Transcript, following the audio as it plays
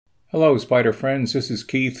Hello Spider friends, this is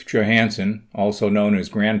Keith Johansson, also known as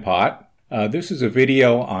Grandpot. This is a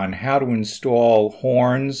video on how to install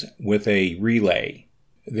horns with a relay.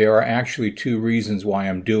 There are actually two reasons why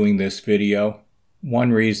I'm doing this video.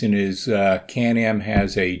 One reason is Can Am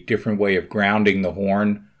has a different way of grounding the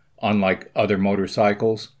horn, unlike other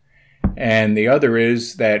motorcycles. And the other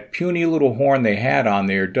is that puny little horn they had on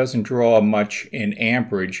there doesn't draw much in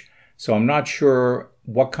amperage, so I'm not sure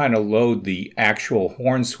what kind of load the actual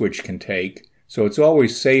horn switch can take. So it's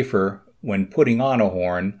always safer when putting on a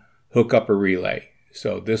horn, hook up a relay.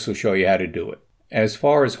 So this will show you how to do it. As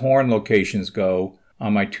far as horn locations go,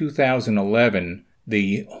 on my 2011,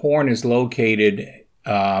 the horn is located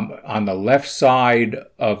on the left side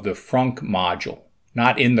of the frunk module.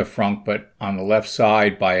 Not in the frunk, but on the left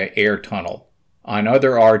side by an air tunnel. On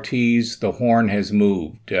other RTs, the horn has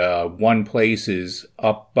moved. One place is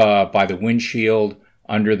up by the windshield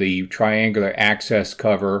under the triangular access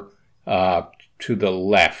cover to the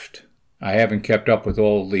left. I haven't kept up with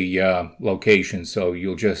all the locations, so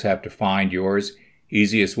you'll just have to find yours.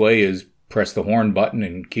 Easiest way is press the horn button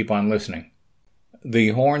and keep on listening. The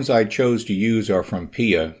horns I chose to use are from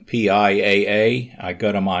PIA, P-I-A-A. I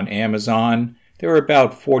got them on Amazon. They're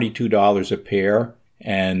about $42 a pair,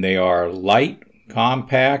 and they are light,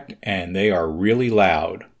 compact, and they are really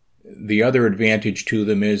loud. The other advantage to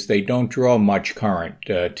them is they don't draw much current.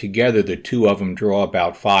 Together, the two of them draw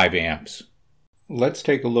about 5 amps. Let's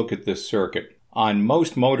take a look at this circuit. On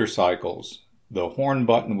most motorcycles, the horn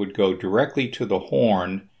button would go directly to the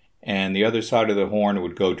horn, and the other side of the horn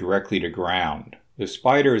would go directly to ground. The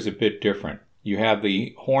Spyder is a bit different. You have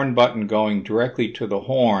the horn button going directly to the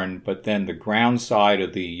horn, but then the ground side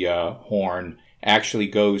of the horn actually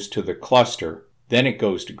goes to the cluster. Then it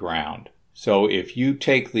goes to ground. So if you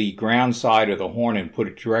take the ground side of the horn and put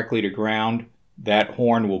it directly to ground, that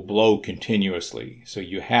horn will blow continuously. So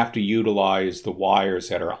you have to utilize the wires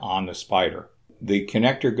that are on the Spyder. The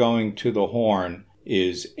connector going to the horn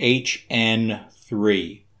is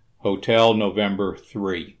HN3, Hotel November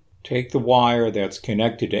 3. Take the wire that's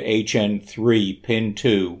connected to HN3 pin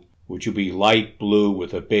 2, which will be light blue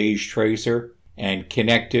with a beige tracer, and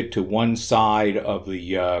connect it to one side of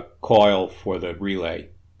the coil for the relay.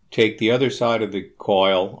 Take the other side of the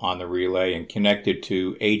coil on the relay and connect it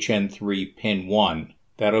to HN3 pin 1.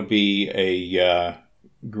 That'll be a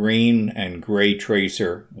green and gray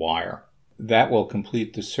tracer wire. That will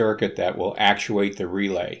complete the circuit that will actuate the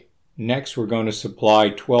relay. Next, we're going to supply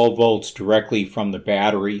 12 volts directly from the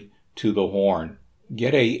battery to the horn.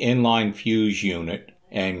 Get a inline fuse unit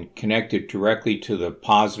and connect it directly to the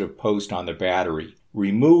positive post on the battery.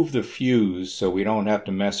 Remove the fuse so we don't have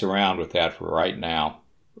to mess around with that for right now.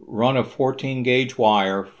 Run a 14 gauge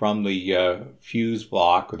wire from the fuse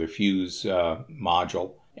block or the fuse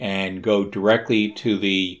module and go directly to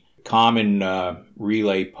the common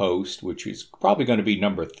relay post, which is probably going to be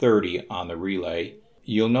number 30 on the relay.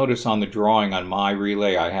 You'll notice on the drawing on my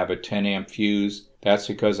relay I have a 10 amp fuse. That's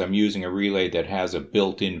because I'm using a relay that has a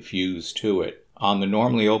built-in fuse to it. On the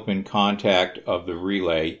normally open contact of the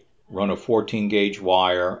relay, run a 14 gauge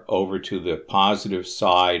wire over to the positive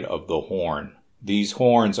side of the horn. These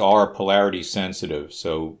horns are polarity sensitive,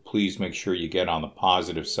 so please make sure you get on the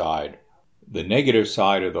positive side. The negative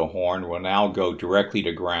side of the horn will now go directly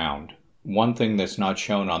to ground. One thing that's not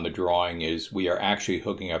shown on the drawing is we are actually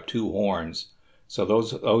hooking up two horns, so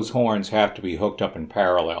those horns have to be hooked up in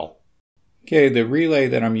parallel. Okay, the relay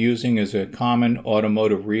that I'm using is a common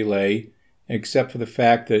automotive relay, except for the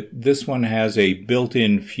fact that this one has a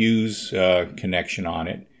built-in fuse connection on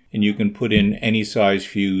it. And you can put in any size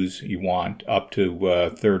fuse you want, up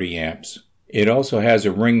to 30 amps. It also has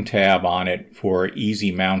a ring tab on it for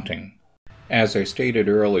easy mounting. As I stated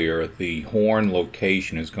earlier, the horn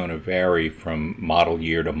location is going to vary from model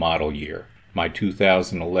year to model year. My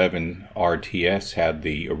 2011 RTS had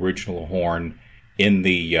the original horn in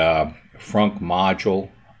the frunk module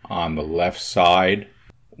on the left side.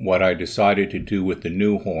 What I decided to do with the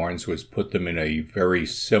new horns was put them in a very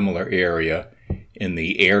similar area in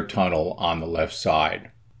the air tunnel on the left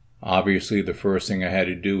side. Obviously, the first thing I had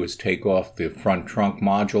to do was take off the front trunk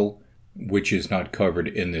module, which is not covered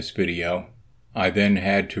in this video. I then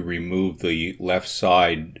had to remove the left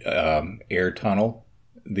side air tunnel.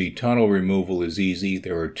 The tunnel removal is easy.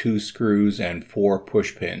 There are 2 screws and 4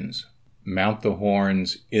 push pins. Mount the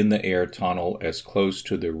horns in the air tunnel as close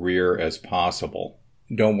to the rear as possible.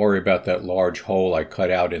 Don't worry about that large hole I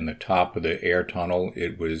cut out in the top of the air tunnel.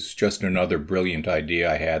 It was just another brilliant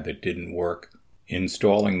idea I had that didn't work.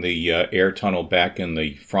 Installing the air tunnel back in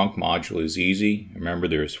the frunk module is easy. Remember,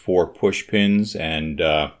 there's 4 push pins and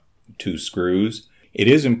 2 screws. It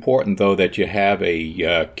is important, though, that you have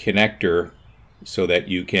a connector so that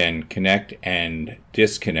you can connect and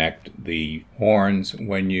disconnect the horns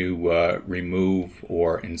when you remove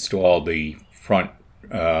or install the front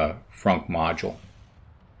module.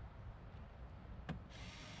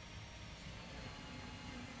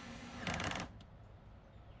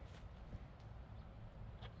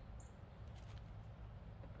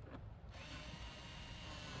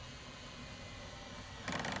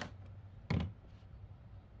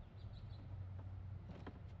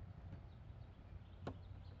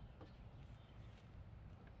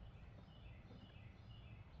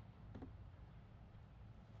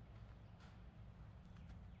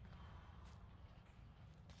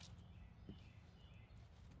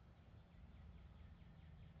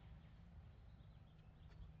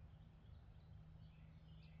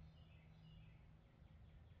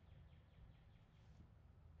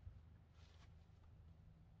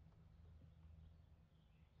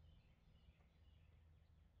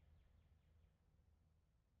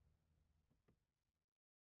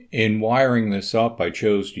 In wiring this up, I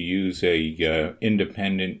chose to use a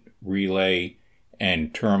independent relay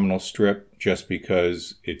and terminal strip just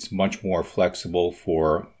because it's much more flexible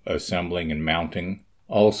for assembling and mounting.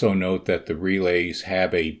 Also note that the relays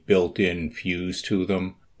have a built-in fuse to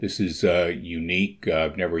them. This is unique.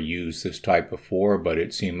 I've never used this type before, but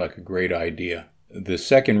it seemed like a great idea. The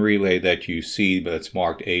second relay that you see that's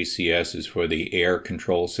marked ACS is for the air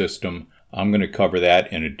control system. I'm going to cover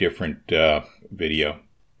that in a different video.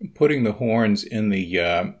 Putting the horns in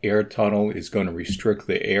the air tunnel is going to restrict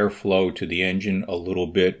the airflow to the engine a little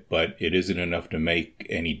bit, but it isn't enough to make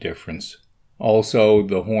any difference. Also,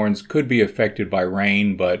 the horns could be affected by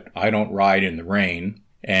rain, but I don't ride in the rain.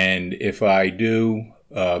 And if I do,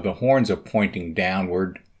 the horns are pointing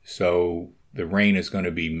downward, so the rain is going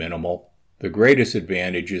to be minimal. The greatest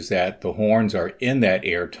advantage is that the horns are in that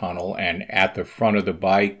air tunnel and at the front of the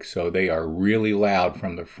bike, so they are really loud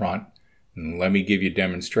from the front. And let me give you a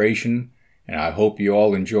demonstration, and I hope you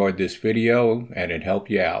all enjoyed this video and it helped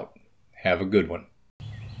you out. Have a good one.